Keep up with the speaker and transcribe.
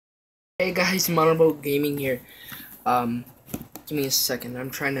Hey guys, Monobo Gaming here. Give me a second. I'm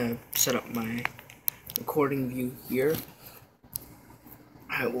trying to set up my recording view here.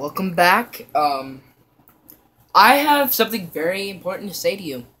 Alright, welcome back. I have something very important to say to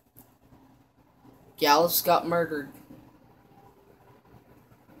you. Gallus got murdered.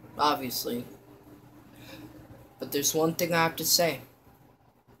 Obviously. But there's one thing I have to say.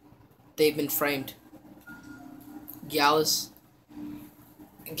 They've been framed.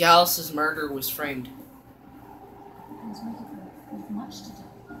 Gallus's murder was framed.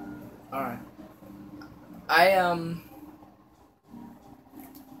 Alright.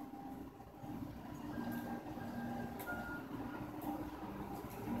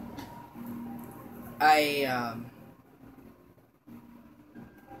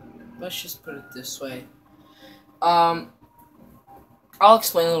 Let's just put it this way. I'll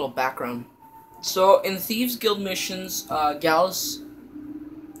explain a little background. So, in the Thieves Guild missions, Gallus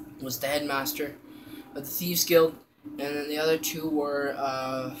was the headmaster of the Thieves Guild, and then the other two were,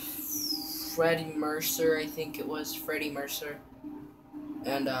 Freddie Mercer, I think it was, Freddie Mercer,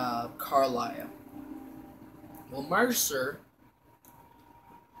 and, Karliah. Well, Mercer,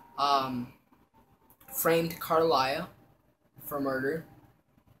 framed Karliah for murder,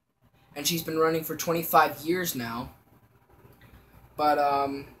 and she's been running for 25 years now, but,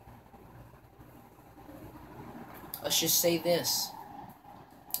 let's just say this.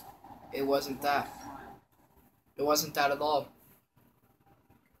 It wasn't that. It wasn't that at all.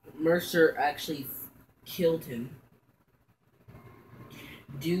 Mercer actually killed him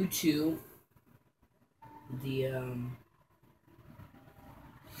due to the,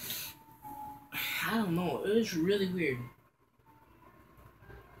 I don't know, it was really weird.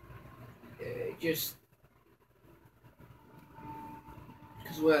 Just,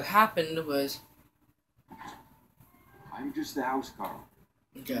 because what happened was, I'm just the house, Carl.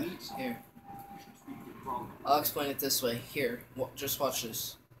 okay, here. I'll explain it this way. Here, just watch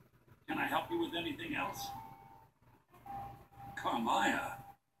this. Can I help you with anything else? Karliah.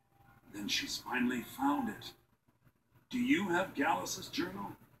 Then she's finally found it. Do you have Gallus's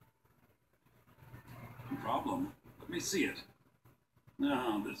journal? No problem. Let me see it.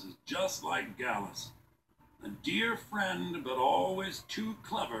 No, this is just like Gallus. A dear friend, but always too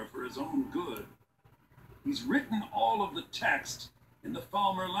clever for his own good. He's written all of the text in the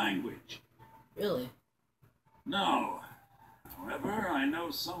Falmer language. Really? No. However, I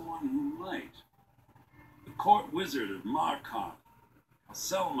know someone who might. The court wizard of Markon,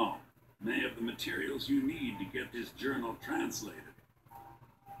 Anselmo, may have the materials you need to get this journal translated.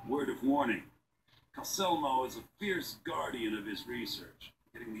 Word of warning, Anselmo is a fierce guardian of his research.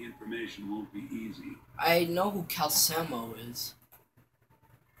 Getting the information won't be easy. I know who Calcemo is.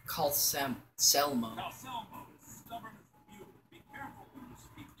 Selmo. Anselmo is stubborn as a mule. Be careful when you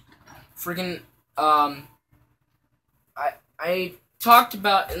speak. Friggin', I talked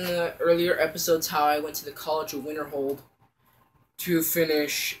about in the earlier episodes how I went to the College of Winterhold to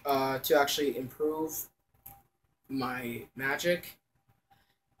finish, to actually improve my magic.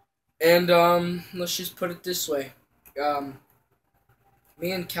 And, let's just put it this way.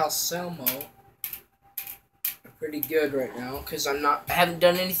 Me and Calcelmo are pretty good right now, because I haven't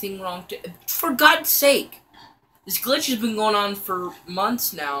done anything wrong for God's sake! This glitch has been going on for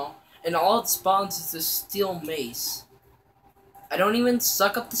months now, and all it spawns is this steel mace. I don't even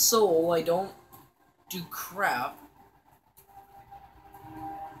suck up the soul, I don't do crap.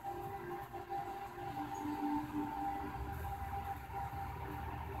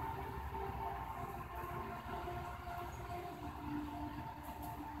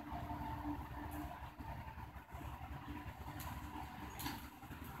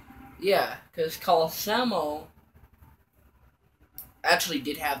 Yeah, because Calcemo actually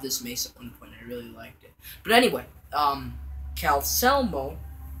did have this mace at one point. I really liked it. But anyway, Calcelmo,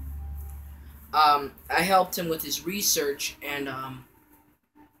 I helped him with his research, and,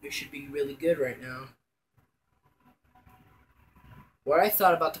 it should be really good right now. What I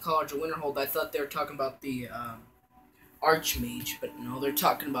thought about the College of Winterhold, I thought they were talking about the, Archmage, but no, they're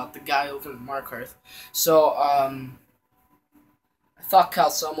talking about the guy over in Markarth. So, I thought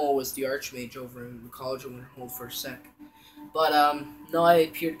Calcelmo was the Archmage over in the College of Winterhold for a sec. But, no, I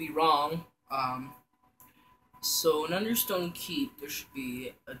appear to be wrong. So, in Understone Keep, there should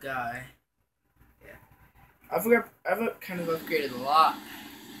be a guy. Yeah. I've kind of upgraded a lot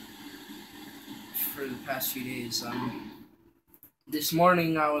for the past few days. This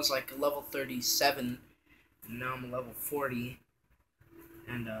morning I was like level 37, and now I'm level 40.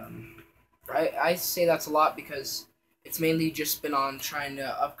 And, I say that's a lot because it's mainly just been on trying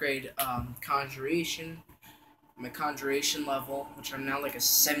to upgrade, Conjuration, my conjuration level, which I'm now like a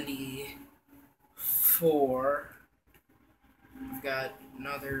 74. I've got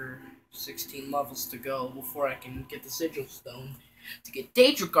another 16 levels to go before I can get the sigil stone to get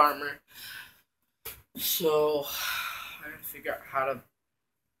Daedric armor. So I gotta figure out how to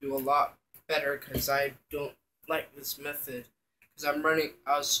do a lot better because I don't like this method. Because I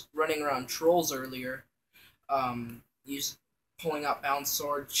was running around trolls earlier, pulling out bound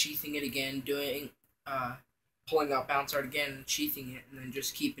sword, sheathing it again, pulling out bound sword again, sheathing it, and then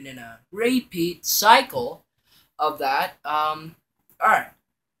just keeping in a repeat cycle of that. Alright.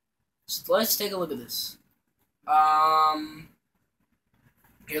 So let's take a look at this.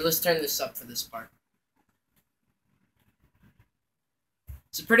 Here, let's turn this up for this part.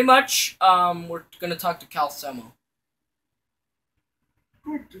 So pretty much, we're gonna talk to Calcemo.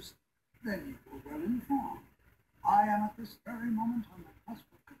 Good to see. Then you were well informed. I am at this very moment on the cusp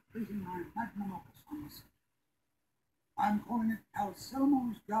of completing my magnum opus on the subject. I'm calling it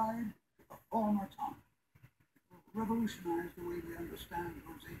Calcemo's Guide to the Former Tongue. It will revolutionize the way we understand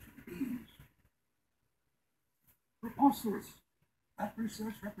those ancient beings. Preposterous! That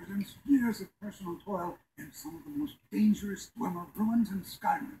research represents years of personal toil in some of the most dangerous Dwemer ruins in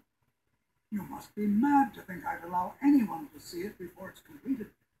Skyrim. You must be mad to think I'd allow anyone to see it before it's completed.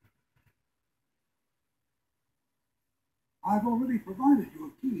 I've already provided you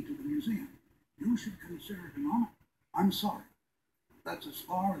a key to the museum. You should consider it an honor. I'm sorry. That's as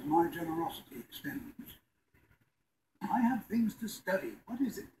far as my generosity extends. I have things to study. What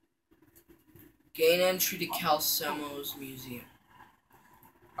is it? Gain entry to Calcemo's museum.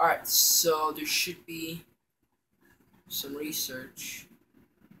 Alright, so there should be some research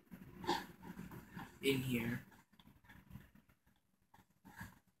in here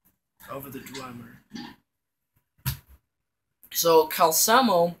over the Dwemer. So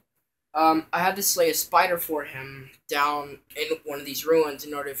Calcemo, I had to slay a spider for him down in one of these ruins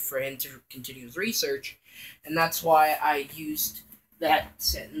in order for him to continue his research, and that's why I used that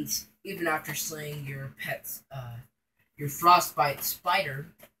sentence. Even after slaying your pet's, your frostbite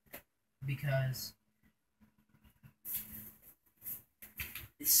spider, because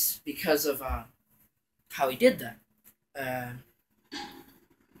it's because of how he did that.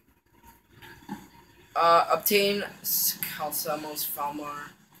 Obtain Calcemo's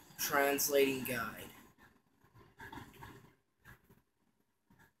Falmar translating guide.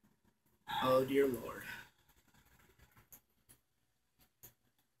 Oh dear lord.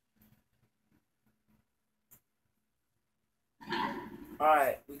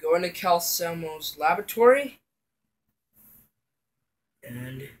 Alright, we go into Calcemo's laboratory.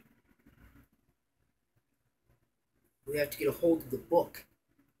 And we have to get a hold of the book.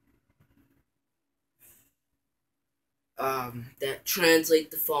 That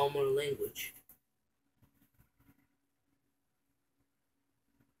translate the Falmar language.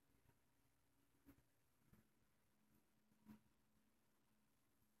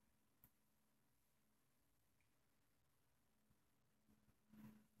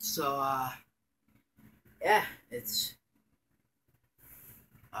 So, yeah, it's...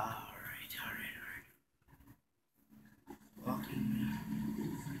 Alright. Walking.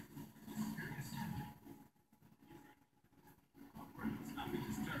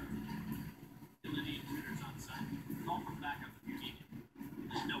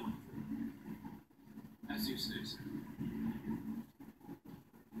 As you say, sir.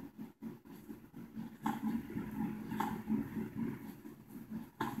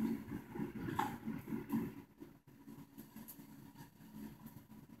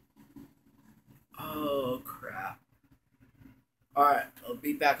 Oh, crap. Alright, I'll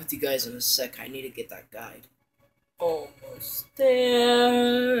be back with you guys in a sec. I need to get that guide. Almost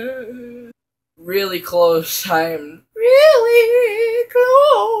there. Really close. I am really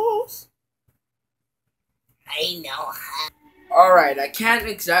close. I know how. Alright, I can't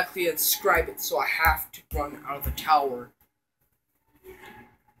exactly inscribe it, so I have to run out of the tower.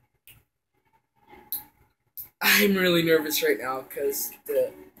 I'm really nervous right now because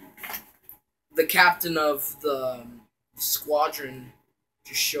the captain of the squadron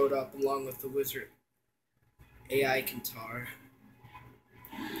just showed up along with the wizard AI Kantar.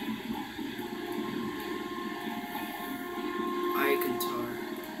 AI Kantar.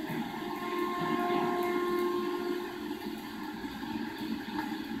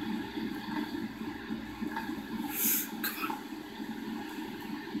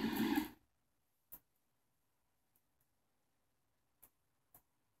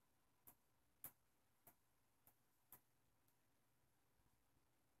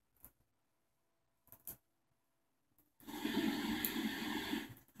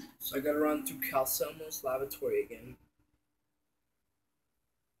 So I gotta run through Calcelmo's laboratory again.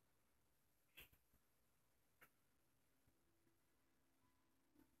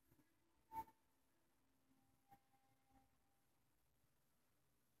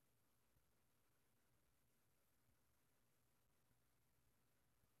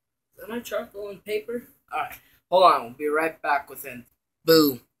 Is that my charcoal and paper? Alright, hold on, we'll be right back within.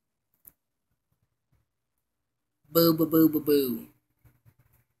 Boo. Boo, boo, boo, boo, boo.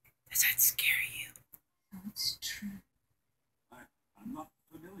 Does that scare you? Oh, it's true. I'm not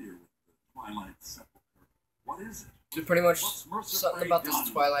familiar with the Twilight Sepulchre. What is it? So pretty much What's Mercer something Frey about done? this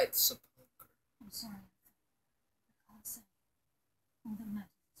Twilight Sepulchre. I'm sorry. I can't say. All that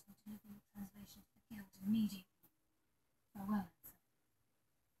matters is we deliver your translation to the guild immediately. Farewell, Anthony.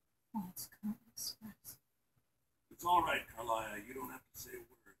 Words can't express. It's all right, Karliah. You don't have to say a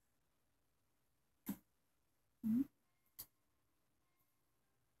word. Hmm?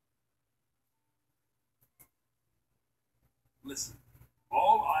 Listen,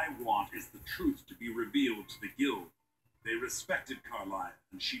 all I want is the truth to be revealed to the guild. They respected Karliah,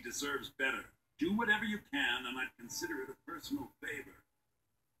 and she deserves better. Do whatever you can, and I'd consider it a personal favor.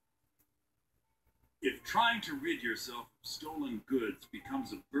 If trying to rid yourself of stolen goods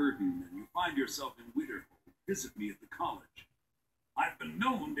becomes a burden and you find yourself in Winterhold, visit me at the college. I've been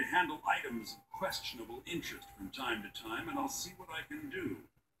known to handle items of questionable interest from time to time, and I'll see what I can do.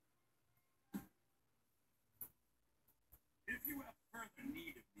 If you have further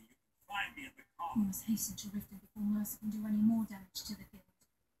need of me, you can find me at the We college. must hasten to Riften before Mercer can do any more damage to the guild.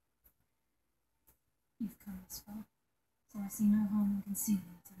 You've come this far, so I see no harm in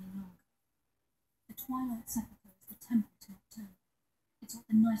concealing it any longer. The Twilight Sepulchre is the temple to Nocturne. It's what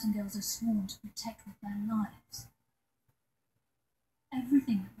the Nightingales are sworn to protect with their lives.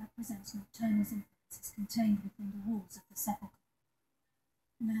 Everything that represents Nocturne's influence is contained within the walls of the Sepulchre.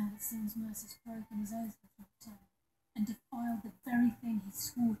 Now it seems Mercer's broken his oath with Nocturne and defiled the very thing he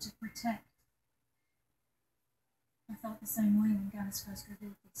swore to protect. I felt the same way when Gallus first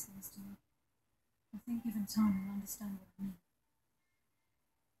revealed these things to me. I think given time you'll understand what I mean.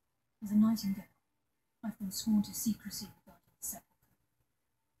 As a Nightingale, I've been sworn to secrecy regarding the Sepulchre.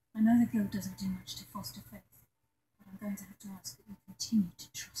 I know the guild doesn't do much to foster faith, but I'm going to have to ask that you continue to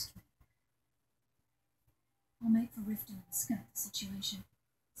trust me. I'll make for Riften and scout the situation,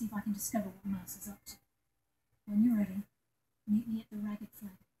 see if I can discover what Mercer's up to. When you're ready, meet me at the Ragged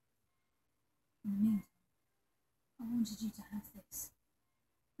Flag. In the meantime, I wanted you to have this.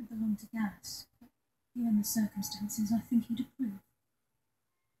 It belonged to Gallus, but given the circumstances, I think he'd approve.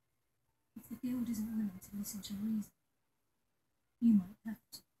 If the guild isn't willing to listen to reason, you might have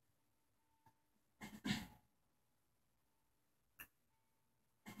to.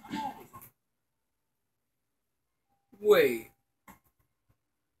 Wait.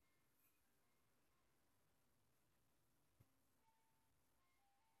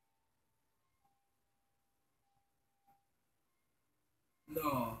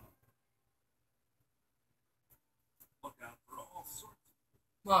 No. Look out for all sorts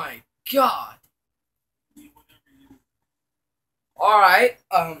My God. of me whenever you... Alright,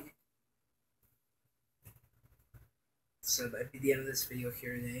 so that'd be the end of this video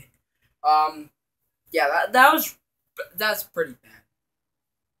here today. Yeah, that's pretty bad.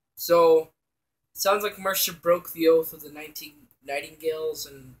 So, sounds like Mercer broke the oath of the Nightingales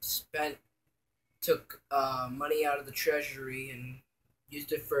and took money out of the treasury and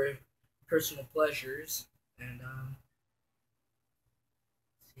used it for personal pleasures, and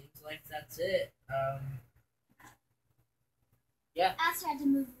seems like that's it. Yeah. Aster had to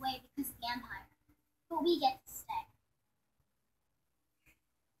move away because of the Empire, but we get to stay.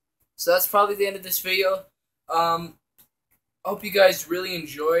 So that's probably the end of this video. I hope you guys really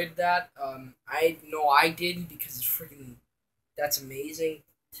enjoyed that. I know I did, because it's freaking, that's amazing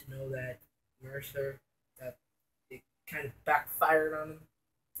to know that Mercer, that it kind of backfired on him.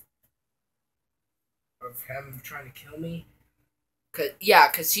 Of him trying to kill me.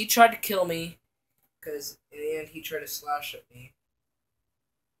 Cause he tried to kill me. Cause in the end he tried to slash at me.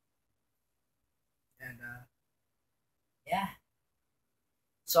 And yeah.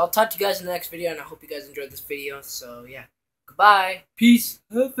 So I'll talk to you guys in the next video, and I hope you guys enjoyed this video. So yeah. Goodbye. Peace.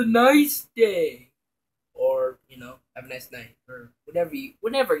 Have a nice day. Or, have a nice night. Or whenever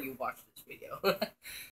you watch this video.